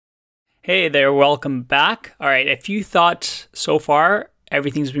Hey there, welcome back. All right, if you thought so far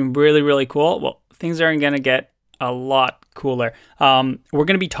everything's been really cool, well, things are going to get a lot cooler. We're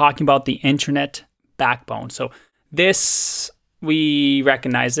going to be talking about the internet backbone. So we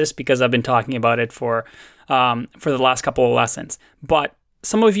recognize this because I've been talking about it for the last couple of lessons. But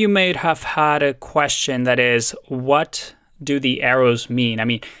some of you may have had a question that is, what do the arrows mean? I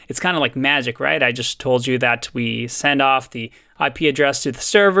mean, it's kind of like magic, right? I just told you that we send off the IP address to the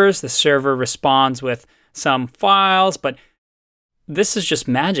servers. The server responds with some files, but this is just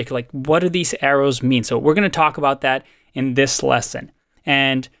magic. Like, what do these arrows mean? So we're going to talk about that in this lesson.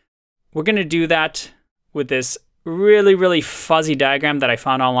 And we're going to do that with this really fuzzy diagram that I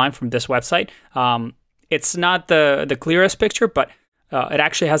found online from this website. It's not the clearest picture, but it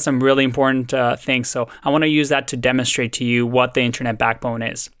actually has some really important things. So I want to use that to demonstrate to you what the internet backbone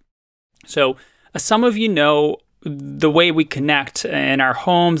is. So some of you know the way we connect in our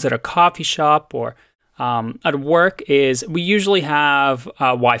homes, at a coffee shop, or at work is we usually have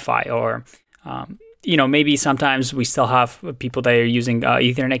Wi-Fi, or maybe sometimes we still have people that are using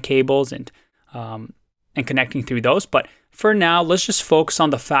Ethernet cables and connecting through those. But for now, let's just focus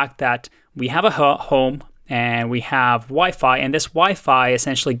on the fact that we have a home and we have Wi-Fi, and this Wi-Fi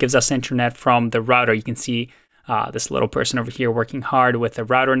essentially gives us internet from the router. You can see this little person over here working hard with a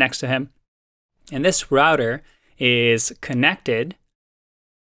router next to him. And this router is connected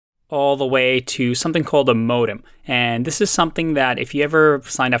all the way to something called a modem. And this is something that if you ever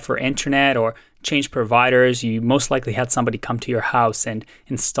signed up for internet or changed providers, you most likely had somebody come to your house and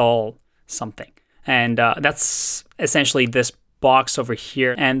install something. And that's essentially this box over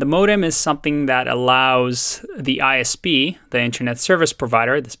here. And the modem is something that allows the ISP, the internet service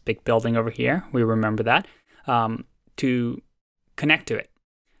provider, this big building over here, we remember that, to connect to it.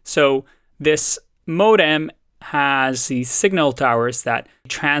 So this modem has these signal towers that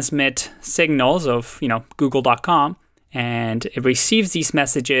transmit signals of, google.com, and it receives these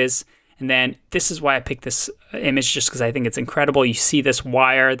messages. And then this is why I picked this image, just because I think it's incredible. You see this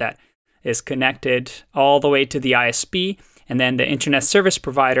wire that is connected all the way to the ISP, and then the internet service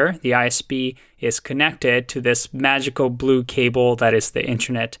provider, the ISP, is connected to this magical blue cable that is the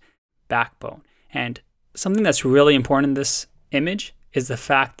internet backbone. And something that's really important in this image is the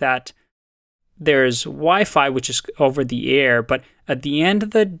fact that there's Wi-Fi, which is over the air, but at the end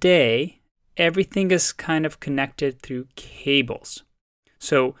of the day, everything is kind of connected through cables.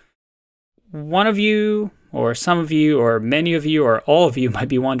 So one of you, or some of you, or many of you, or all of you might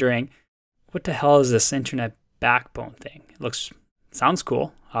be wondering, what the hell is this internet backbone thing? It sounds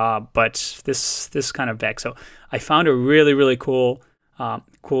cool, but this kind of vexed. So I found a really cool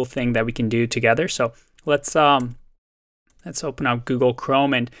thing that we can do together. So let's open up Google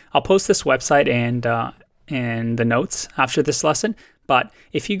Chrome, and I'll post this website and the notes after this lesson. But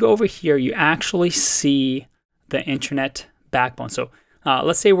if you go over here, you actually see the internet backbone. So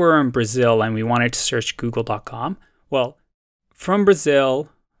let's say we're in Brazil and we wanted to search google.com. Well, from Brazil,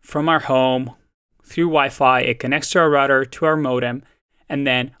 from our home, through Wi-Fi, it connects to our router, to our modem, and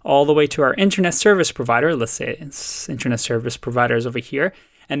then all the way to our internet service provider. Let's say it's internet service providers over here.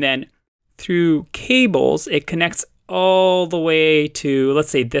 And then through cables, it connects all the way to, let's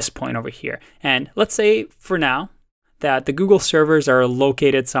say, this point over here. And let's say for now that the Google servers are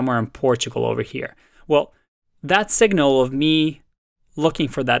located somewhere in Portugal over here. Well, that signal of me looking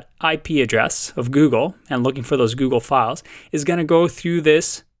for that IP address of Google and looking for those Google files is going to go through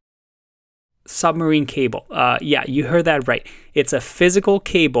this submarine cable. Yeah, you heard that right. It's a physical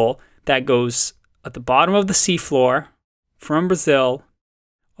cable that goes at the bottom of the seafloor from Brazil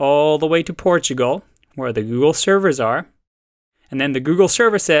all the way to Portugal, where the Google servers are. And then the Google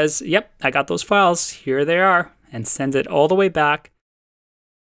server says, yep, I got those files, here they are, and sends it all the way back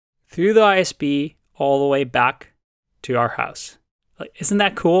through the ISP, all the way back to our house. Like, isn't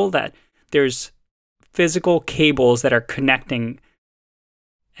that cool that there's physical cables that are connecting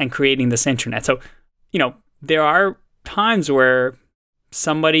and creating this internet? So, there are times where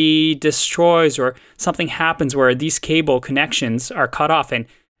somebody destroys or something happens where these cable connections are cut off, and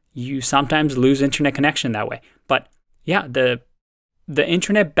you sometimes lose internet connection that way. But yeah, the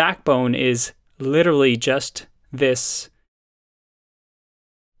internet backbone is literally just this.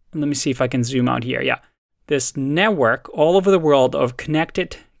 Let me see if I can zoom out here. Yeah, this network all over the world of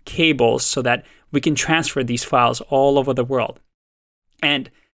connected cables so that we can transfer these files all over the world. And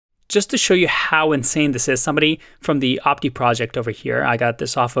just to show you how insane this is, somebody from the Opti project over here, I got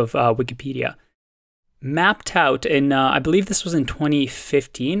this off of Wikipedia, mapped out in, I believe this was in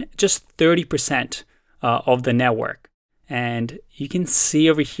 2015, just 30% of the network. And you can see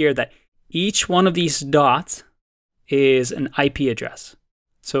over here that each one of these dots is an IP address.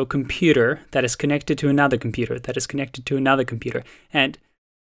 So a computer that is connected to another computer that is connected to another computer. And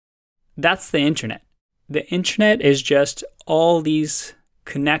that's the internet. The internet is just all these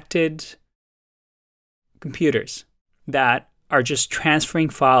connected computers that are just transferring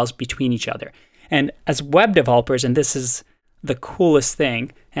files between each other. And as web developers, and this is the coolest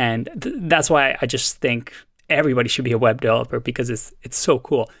thing, and that's why I just think everybody should be a web developer, because it's so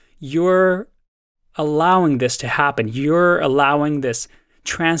cool. You're allowing this to happen. You're allowing this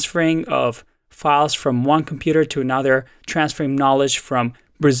transferring of files from one computer to another, transferring knowledge from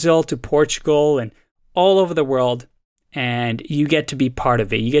Brazil to Portugal and all over the world, and you get to be part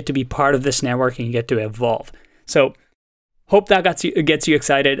of it. You get to be part of this network, and you get to evolve. So hope that gets you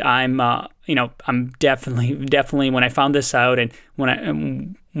excited. I'm definitely when I found this out, and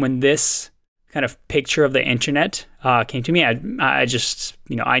when this kind of picture of the internet came to me, I just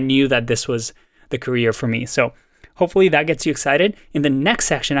I knew that this was the career for me. So hopefully that gets you excited. In the next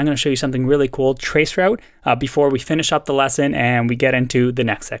section, I'm going to show you something really cool, traceroute, before we finish up the lesson and we get into the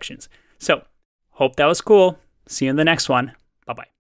next sections. So hope that was cool. See you in the next one. Bye-bye.